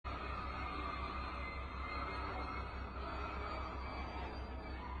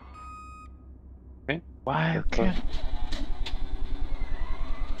Why? Okay.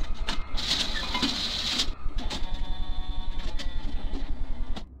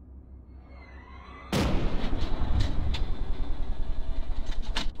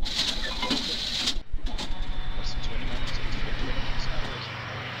 What's the 20 minutes? It's 50 minutes.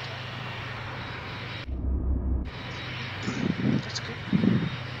 That's good.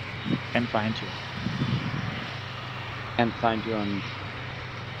 Can find you. Can't find you on.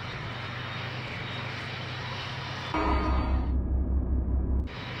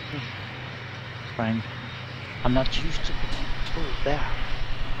 Fine. I'm not used to it. Oh, there.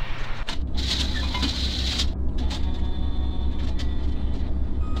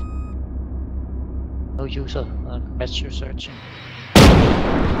 No user. Match you searching.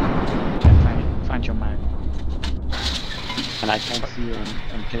 Can find your map. And I can't see you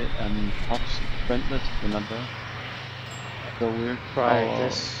on Pop's friend list. You're not there. So weird. Try Oh,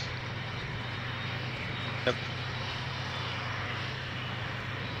 this. Yep.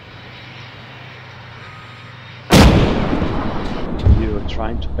 You were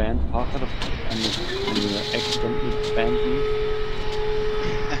trying to ban Pocket and you accidentally banned me.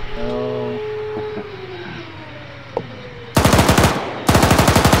 No.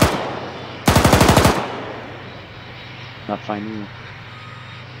 Not finding you.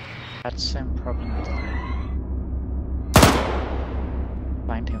 Had same problem with me.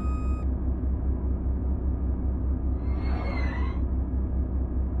 Find him.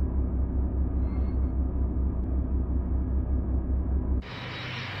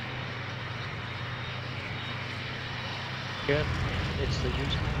 Good. It's the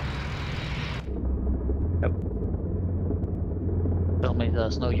user. Yep. Tell me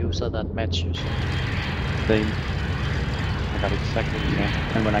there's no user that matches. Same. I got exactly the same.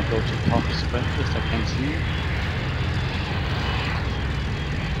 And when I go to Pop's friend list, I can't see you.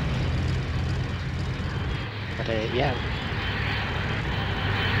 But yeah.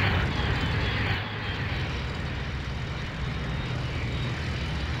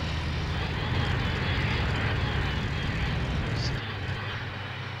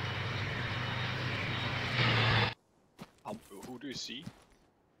 Who do you see?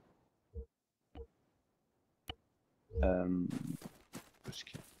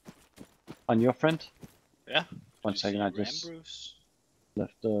 On your friend? Yeah. One second, I just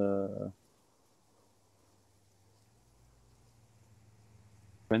left the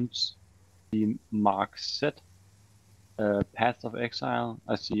friends. The Mark set. Path of Exile.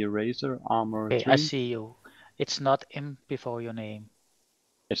 I see Eraser, Armor3. Okay, I see you. It's not M before your name.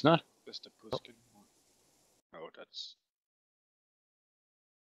 It's not? That's the Puskin one. Oh, that's...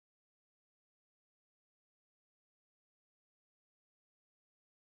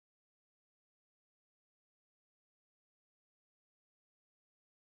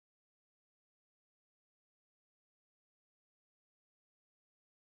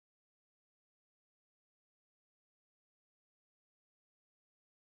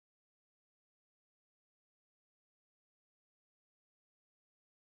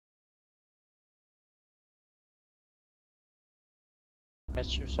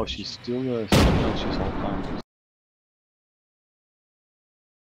 Match your Oh, she's still no, she's offline.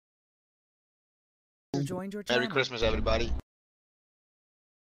 Joined your channel. Merry Christmas, everybody.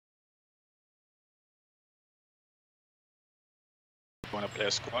 Wanna play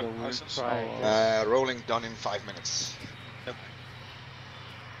a squad? License? Rolling done in 5 minutes. Yep.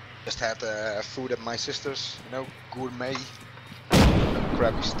 Just had food at my sister's, you know, gourmet,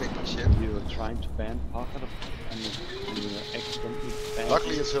 crappy stinky shit. You were trying to ban Pocket and you were accidentally banned.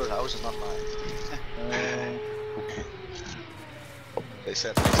 Luckily it's her house and not mine. They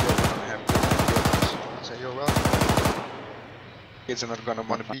said next year we're gonna have kids. I said, you're welcome. Kids are not gonna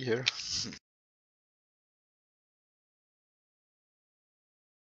wanna be here.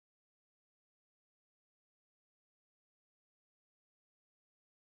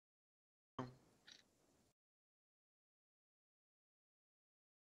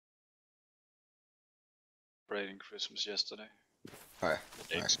 Celebrating Christmas yesterday. Alright,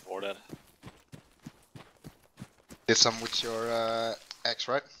 The day nice. before that. Did some with your ex,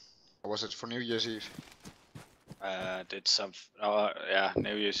 right? Or was it for New Year's Eve? Did some... yeah,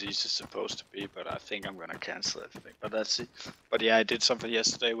 New Year's Eve is supposed to be, but I think I'm gonna cancel everything. But let's see. But yeah, I did something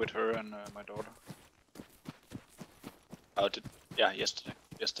yesterday with her and my daughter. Yeah, yesterday.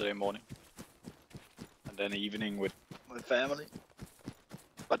 Yesterday morning. And then evening with my family.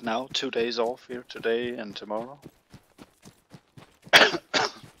 But now, 2 days off here, today and tomorrow.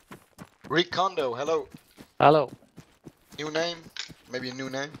 Rick Kondo, hello. Hello. New name? Maybe a new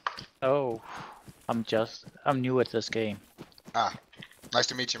name? Oh, I'm new at this game. Ah, nice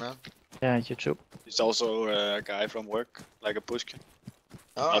to meet you, man. Yeah, you too. He's also a guy from work, like a Pushkin.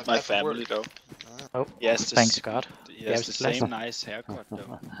 Oh, Not my guy from work. family though. Oh, He has the thanks God. He has Yeah, the it's last- same nice haircut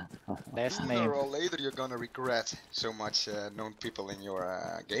though. Last Sooner name. or later, you're gonna regret so much known people in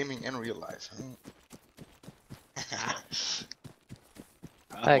your gaming and real life.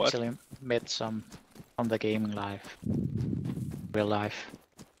 I What? actually met some on the gaming life, real life,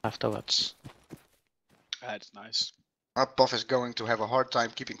 afterwards. That's nice. Our buff is going to have a hard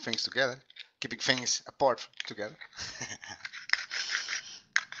time keeping things together, keeping things apart together.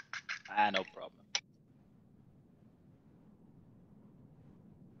 No problem.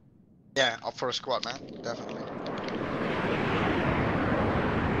 Yeah, up for a squad, man. Definitely.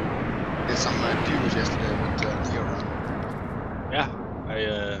 Did some duos yesterday with Neo.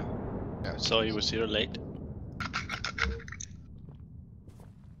 Yeah, I saw he was here late.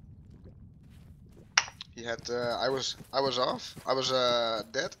 He had, I was off. I was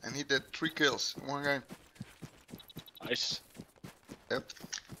dead, and he did 3 kills in one game. Nice. Yep.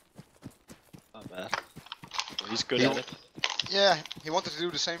 Not bad. So he's good He- at it. Yeah, he wanted to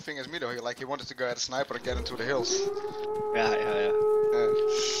do the same thing as me though. He wanted to go at a sniper and get into the hills. Yeah.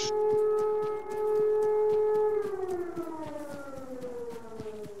 Yeah.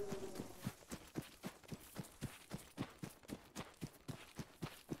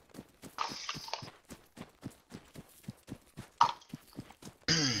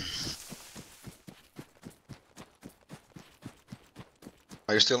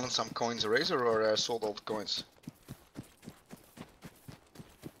 Are you still in some coins eraser or sold all the coins?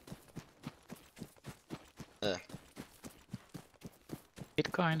 Yeah.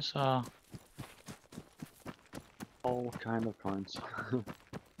 Bitcoins are All kind of coins.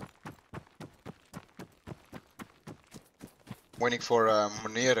 Waiting for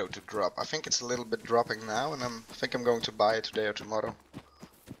Monero to drop. I think it's a little bit dropping now, and I think I'm going to buy it today or tomorrow.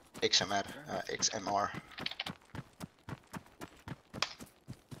 XMR.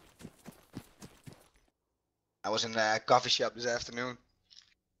 I was in a coffee shop this afternoon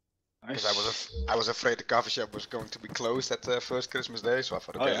because Nice. I was afraid the coffee shop was going to be closed at the first Christmas day, so I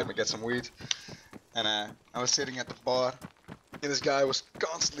thought, Oh, okay, yeah. let me get some weed. And I was sitting at the bar, and this guy was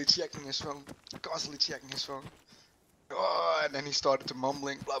constantly checking his phone. Oh, and then he started to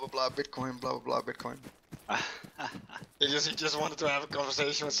mumbling, blah blah blah, Bitcoin, blah blah blah, Bitcoin. He just wanted to have a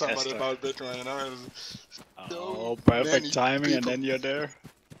conversation with somebody Yes, about Bitcoin, you know. It was Oh, so perfect many timing, and people. then you're there.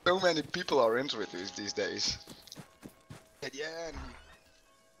 So many people are into it these days. And yeah, and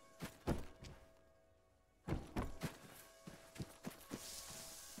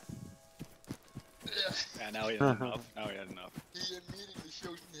Yeah, now he had enough. Now he had enough. he immediately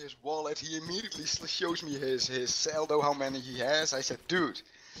shows me his wallet. He immediately shows me his saldo, how many he has. I said, dude,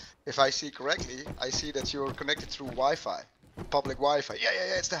 if I see correctly, I see that you're connected through Wi-Fi, public Wi-Fi. Yeah,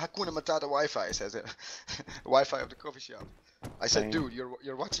 it's the Hakuna Matata Wi-Fi. It says Wi-Fi of the coffee shop. I said, Dang. dude,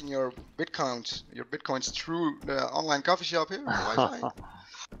 you're watching your bitcoins through the online coffee shop here, Wi-Fi.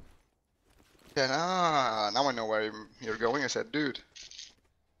 Yeah, now I know where you're going. I said, dude,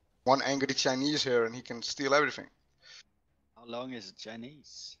 one angry Chinese here and he can steal everything. How long is it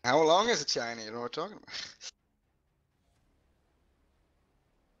Chinese? How long is a Chinese? You know what we're talking about?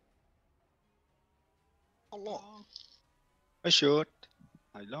 How long? I should.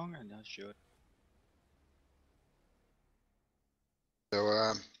 How long and I should. So,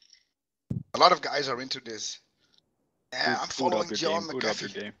 a lot of guys are into this. Yeah, I'm Boot up following your John game. Boot up your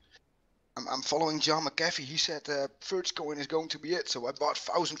McAfee. game. I'm following John McAfee. He said Verge coin is going to be it, so I bought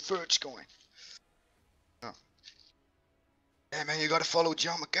 1,000 Verge coin. Oh. Yeah, man, you gotta follow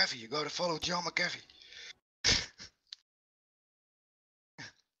John McAfee. You gotta follow John McAfee.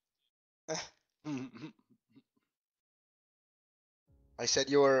 I said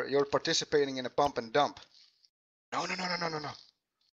you're participating in a pump and dump. No.